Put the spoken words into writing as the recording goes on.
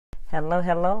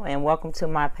Hello, and welcome to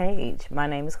my page. My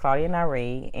name is Claudia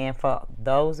Nyree, and for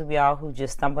those of y'all who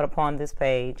just stumbled upon this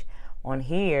page, on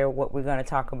here, what we're going to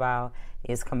talk about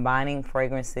is combining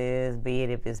fragrances, be it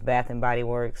if it's Bath and Body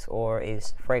Works or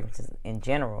it's fragrances in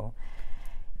general.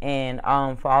 And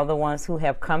for all the ones who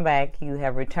have come back, you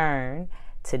have returned.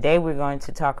 Today we're going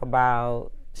to talk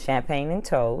about champagne and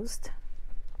toast.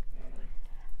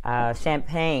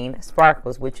 Champagne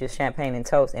sparkles, which is champagne and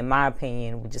toast, in my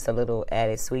opinion, with just a little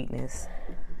added sweetness.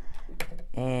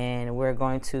 And we're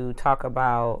going to talk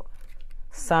about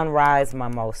sunrise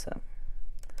mimosa.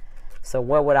 So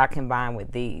what would I combine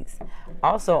with these?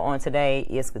 Also on today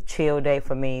is a chill day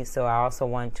for me, so I also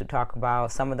want to talk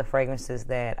about some of the fragrances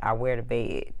that I wear to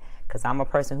bed, because I'm a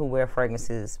person who wears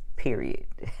fragrances, period.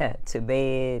 To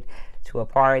bed, to a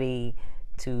party,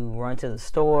 to run to the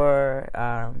store.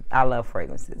 I love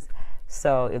fragrances.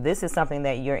 So if this is something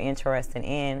that you're interested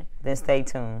in, then stay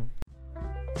tuned.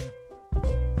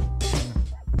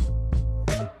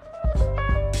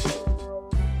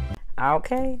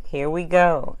 Okay, here we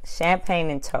go.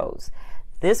 Champagne and toast.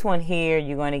 This one here,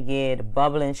 you're going to get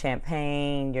bubbling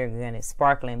champagne, you're going to get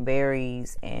sparkling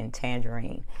berries, and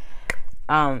tangerine.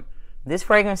 This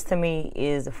fragrance to me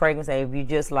is a fragrance that if you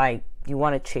just like, you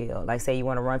want to chill, like say you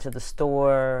want to run to the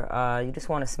store, you just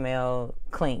want to smell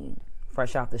clean,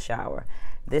 fresh off the shower.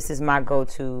 This is my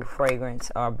go-to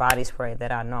fragrance or body spray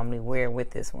that I normally wear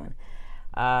with this one.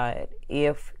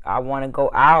 If I want to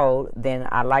go out, then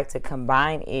I like to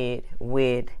combine it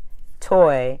with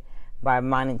Toy by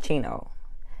Monochino.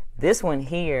 This one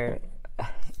here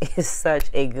is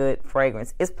such a good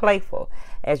fragrance. It's playful,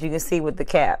 as you can see with the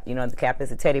cap. You know, the cap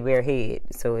is a teddy bear head,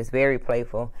 so it's very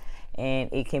playful,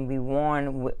 and it can be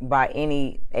worn by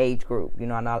any age group. You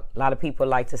know, a lot of people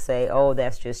like to say, oh,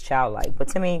 that's just childlike, but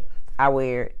to me, I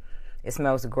wear it. It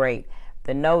smells great.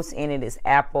 The notes in it is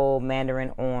apple,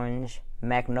 mandarin orange,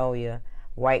 magnolia,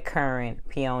 white currant,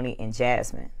 peony, and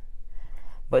jasmine.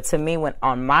 But to me, when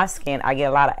on my skin, I get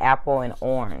a lot of apple and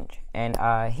orange. And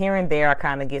here and there, I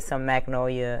kind of get some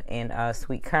magnolia and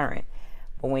sweet currant.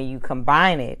 But when you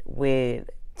combine it with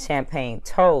champagne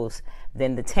toast,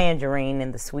 then the tangerine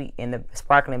and the sweet and the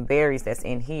sparkling berries that's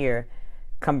in here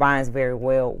combines very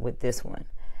well with this one.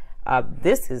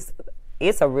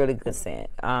 It's a really good scent.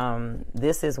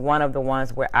 This is one of the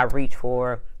ones where I reach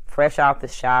for fresh off the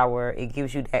shower. It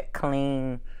gives you that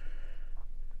clean,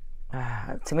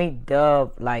 to me,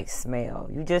 dove-like smell.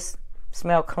 You just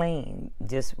smell clean,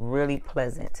 just really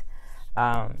pleasant.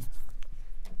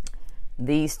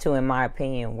 These two, in my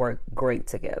opinion, work great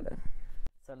together.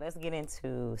 So let's get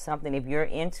into something. If you're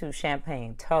into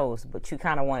champagne toast, but you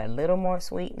kind of want a little more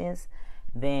sweetness,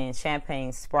 then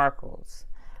champagne sparkles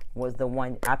was the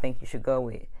one I think you should go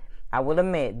with. I will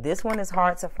admit, this one is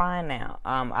hard to find now.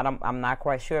 I'm not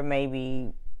quite sure.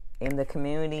 Maybe in the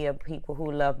community of people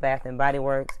who love Bath and Body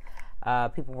Works,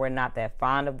 people were not that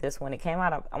fond of this one. It came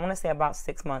out, I want to say, about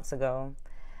 6 months ago.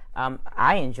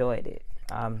 I enjoyed it,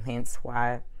 hence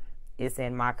why it's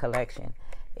in my collection.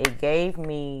 It gave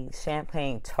me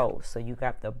champagne toast. So you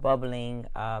got the bubbling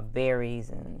berries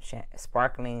and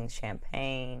sparkling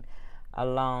champagne,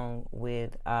 along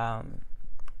with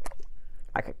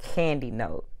like a candy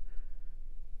note.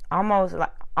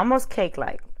 Almost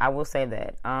cake-like. I will say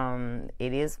that.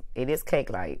 It is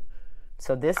cake-like.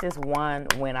 So this is one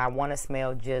when I want to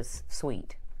smell just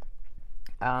sweet.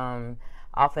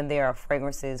 Often there are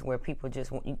fragrances where people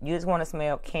you just want to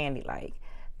smell candy-like.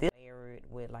 This layered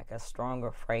with like a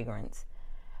stronger fragrance.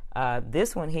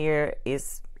 This one here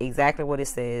is exactly what it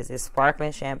says. It's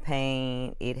sparkling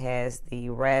champagne. It has the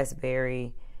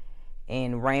raspberry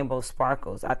and rainbow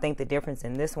sparkles. I think the difference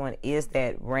in this one is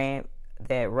that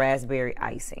raspberry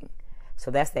icing.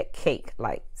 So that's that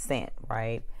cake-like scent,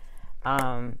 right?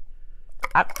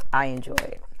 I enjoy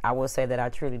it. I will say that I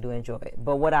truly do enjoy it.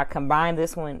 But what I combine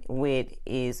this one with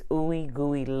is Ooey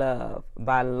Gooey Love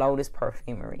by Lotus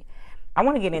Perfumery. I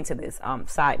want to get into this.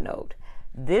 Side note,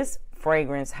 this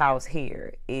fragrance house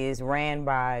here is ran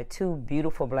by two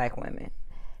beautiful black women.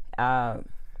 And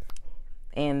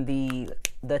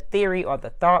the theory or the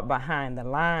thought behind the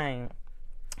line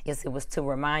is it was to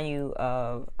remind you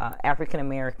of African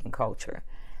American culture.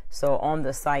 So on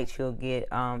the site you'll get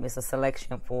it's a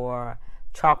selection for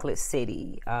Chocolate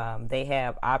City. They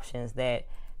have options that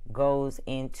goes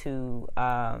into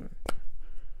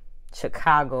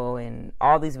Chicago and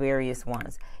all these various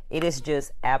ones. It is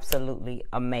just absolutely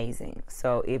amazing.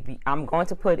 So I'm going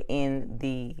to put in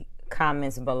the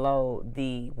comments below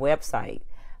the website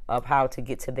of how to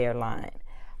get to their line.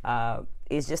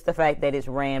 It's just the fact that it's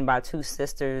ran by two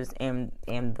sisters, and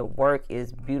the work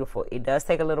is beautiful. It does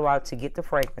take a little while to get the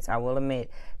fragrance, I will admit,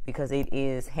 because it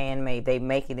is handmade. They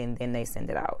make it and then they send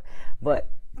it out. But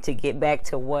to get back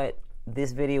to what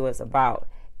this video is about,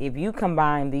 if you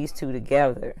combine these two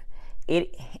together,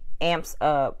 it amps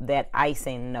up that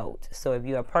icing note. So if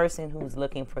you're a person who's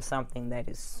looking for something that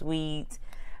is sweet,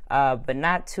 but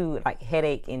not too like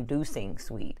headache inducing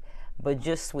sweet, but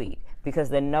just sweet, because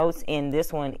the notes in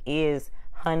this one is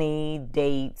honey,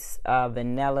 dates,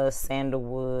 vanilla,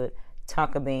 sandalwood,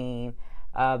 tonka bean.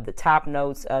 The top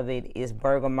notes of it is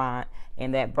bergamot,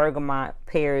 and that bergamot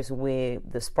pairs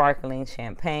with the sparkling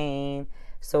champagne.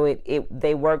 So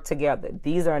they work together.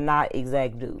 These are not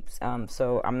exact dupes.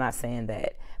 So I'm not saying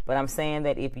that, but I'm saying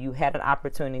that if you had an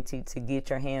opportunity to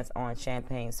get your hands on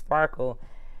Champagne Sparkle,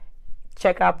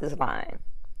 check out this line.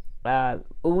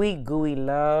 Ooey Gooey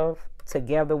Love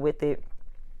together with it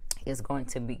is going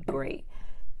to be great.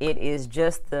 It is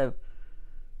just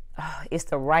it's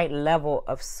the right level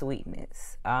of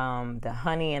sweetness. The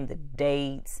honey and the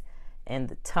dates and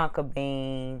the tonka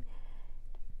bean,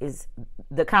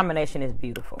 the combination is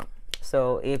beautiful.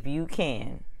 So if you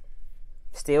can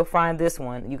still find this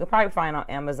one, you can probably find on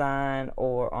Amazon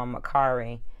or on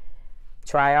Mercari.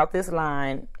 Try out this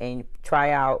line and try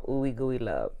out Ooey Gooey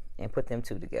Love and put them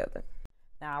two together.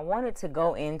 Now, I wanted to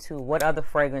go into what other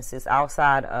fragrances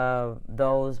outside of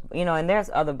those, and there's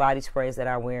other body sprays that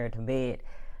I wear to bed,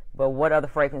 but what other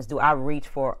fragrance do I reach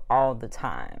for all the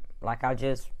time? Like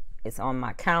it's on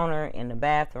my counter in the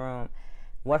bathroom.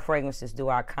 What fragrances do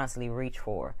I constantly reach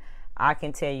for? I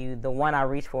can tell you the one I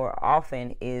reach for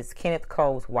often is Kenneth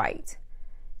Cole's White.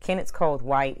 Kenneth Cole's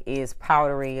White is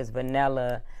powdery, is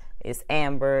vanilla, is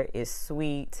amber, is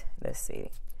sweet. Let's see,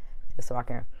 just so I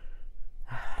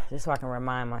can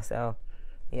remind myself.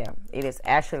 Yeah, it is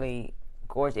actually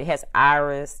gorgeous. It has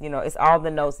iris, it's all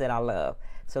the notes that I love.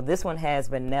 So this one has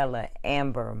vanilla,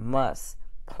 amber, musk,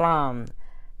 plum,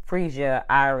 freesia,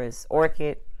 iris,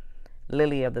 orchid,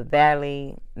 lily of the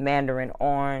valley, mandarin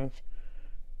orange.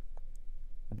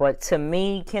 But to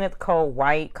me, Kenneth Cole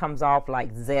White comes off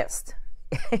like Zest.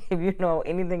 If you know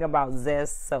anything about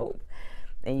Zest soap,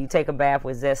 and you take a bath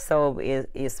with Zest soap,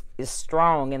 is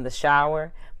strong in the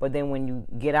shower, but then when you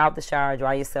get out the shower,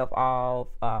 dry yourself off,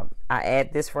 I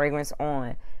add this fragrance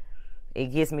on, it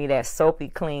gives me that soapy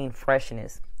clean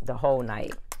freshness the whole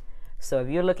night. So if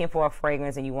you're looking for a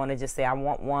fragrance and you want to just say, I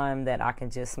want one that I can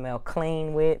just smell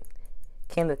clean with,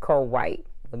 Kenneth Cole White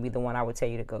would be the one I would tell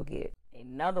you to go get.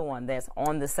 Another one that's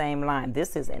on the same line,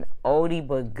 this is an oldie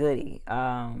but goodie.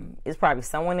 It's probably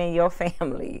someone in your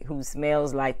family who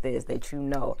smells like this that you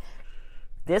know.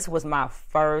 This was my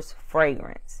first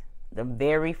fragrance, the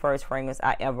very first fragrance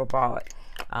I ever bought.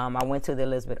 I went to the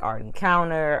Elizabeth Arden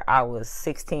counter. I was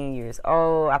 16 years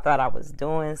old. I thought I was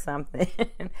doing something.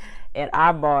 And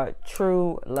I bought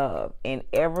True Love. And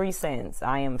ever since,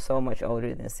 I am so much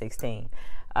older than 16.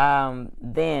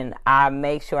 Then I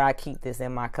make sure I keep this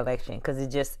in my collection because it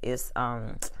just is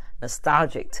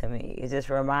nostalgic to me. It just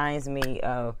reminds me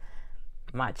of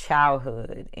my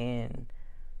childhood and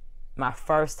my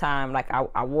first time. Like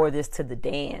I wore this to the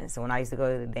dance when I used to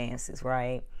go to the dances,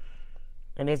 right?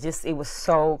 And it was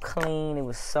so clean, it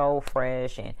was so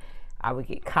fresh, and I would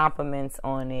get compliments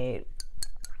on it.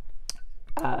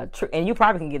 And you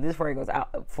probably can get this fragrance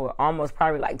out for almost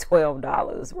probably like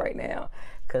 $12 right now,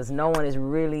 because no one is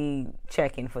really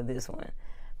checking for this one.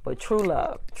 But True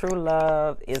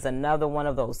Love is another one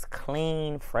of those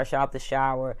clean, fresh out the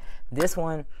shower. This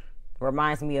one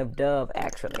reminds me of Dove,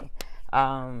 actually.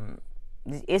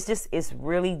 It's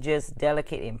really just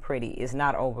delicate and pretty. It's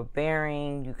not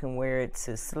overbearing. You can wear it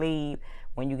to sleep.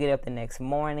 When you get up the next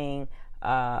morning,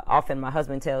 often my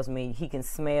husband tells me he can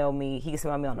smell me. He can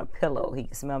smell me on a pillow. He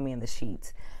can smell me in the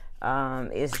sheets.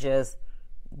 It's just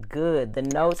good. The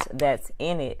notes that's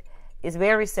in it is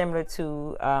very similar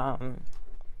to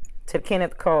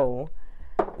Kenneth Cole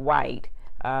White.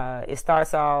 It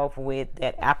starts off with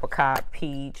that apricot,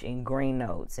 peach, and green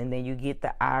notes, and then you get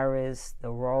the iris,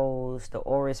 the rose, the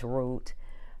orris root,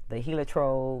 the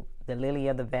heliotrope, the lily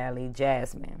of the valley,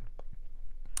 jasmine.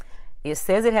 It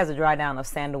says it has a dry down of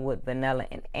sandalwood, vanilla,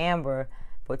 and amber,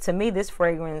 but to me this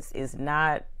fragrance is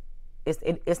not.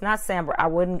 It's not samber. I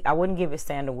wouldn't give it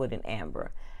sandalwood and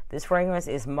amber. This fragrance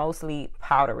is mostly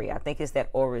powdery. I think it's that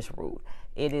orris root.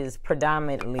 It is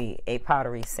predominantly a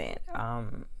powdery scent.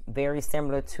 Very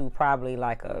similar to probably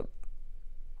like a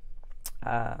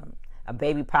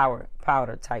baby powder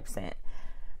type scent.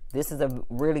 This is a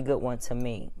really good one to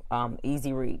me.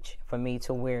 Easy reach for me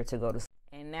to wear to go to sleep.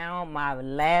 And now my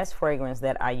last fragrance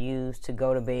that I use to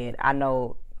go to bed. I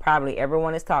know Probably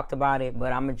everyone has talked about it,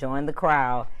 but I'm going to join the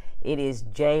crowd. It is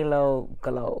J-Lo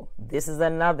Glow. This is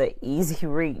another easy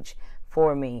reach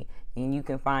for me. And you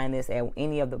can find this at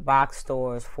any of the box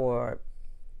stores for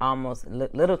almost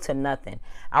little to nothing.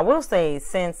 I will say,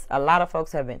 since a lot of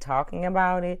folks have been talking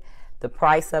about it, the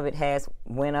price of it has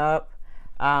went up.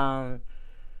 I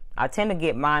tend to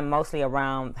get mine mostly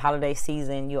around holiday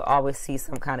season. You'll always see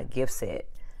some kind of gift set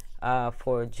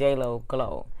for J-Lo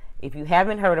Glow. If you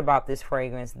haven't heard about this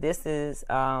fragrance, this is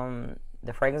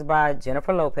the fragrance by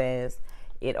Jennifer Lopez.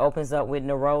 It opens up with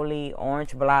neroli,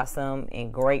 orange blossom,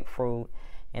 and grapefruit.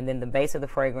 And then the base of the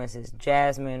fragrance is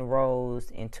jasmine,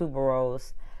 rose, and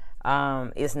tuberose.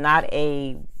 It's not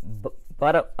a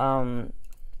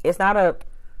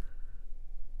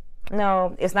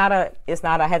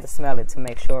I had to smell it to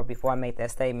make sure before I make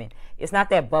that statement. It's not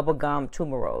that bubblegum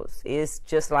tuberose. It's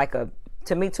just like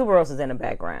to me, tuberose is in the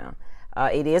background.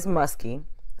 It is musky,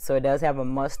 so it does have a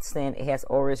musk scent. It has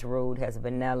orris root, has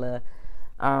vanilla.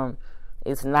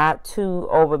 It's not too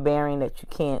overbearing that you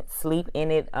can't sleep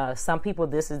in it. Some people,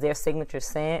 this is their signature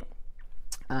scent.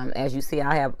 As you see,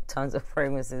 I have tons of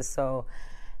fragrances, so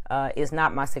it's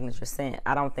not my signature scent.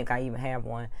 I don't think I even have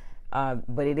one.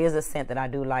 But it is a scent that I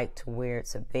do like to wear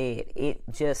to bed. It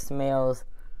just smells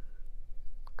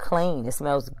clean. It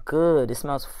smells good. It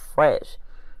smells fresh.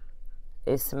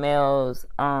 It smells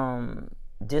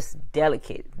just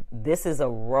delicate. This is a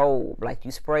robe. Like,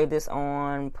 you spray this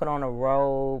on, put on a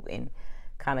robe, and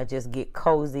kind of just get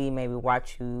cozy. Maybe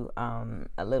watch you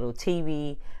a little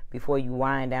TV before you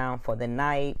wind down for the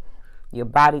night. Your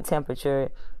body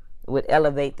temperature would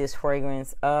elevate this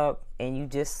fragrance up, and you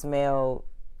just smell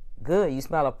good. You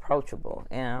smell approachable.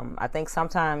 And I think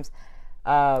sometimes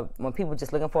when people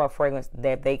just looking for a fragrance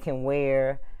that they can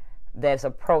wear that's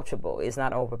approachable, it's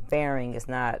not overbearing, it's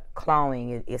not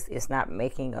clawing, it's not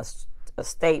making a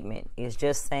statement, it's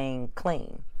just saying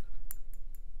clean.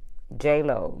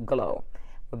 J-Lo Glow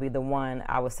would be the one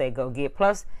I would say go get.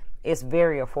 Plus, it's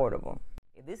very affordable.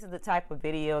 If this is the type of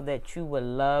video that you would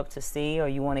love to see, or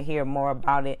you want to hear more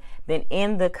about it, then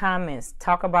in the comments,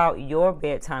 talk about your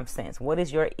bedtime scents. What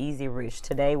is your easy reach?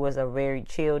 Today was a very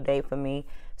chill day for me,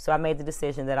 so I made the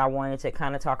decision that I wanted to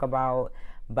kind of talk about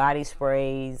body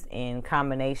sprays and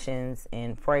combinations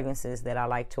and fragrances that I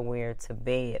like to wear to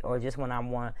bed, or just when I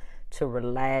want to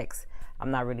relax.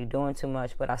 I'm not really doing too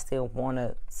much, but I still want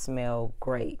to smell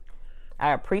great.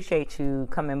 I appreciate you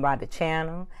coming by the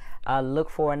channel. Look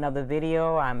for another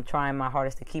video. I'm trying my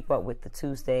hardest to keep up with the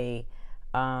Tuesday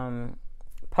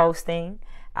posting.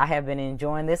 I have been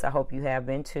enjoying this. I hope you have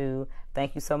been too.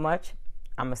 Thank you so much.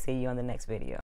 I'm going to see you on the next video.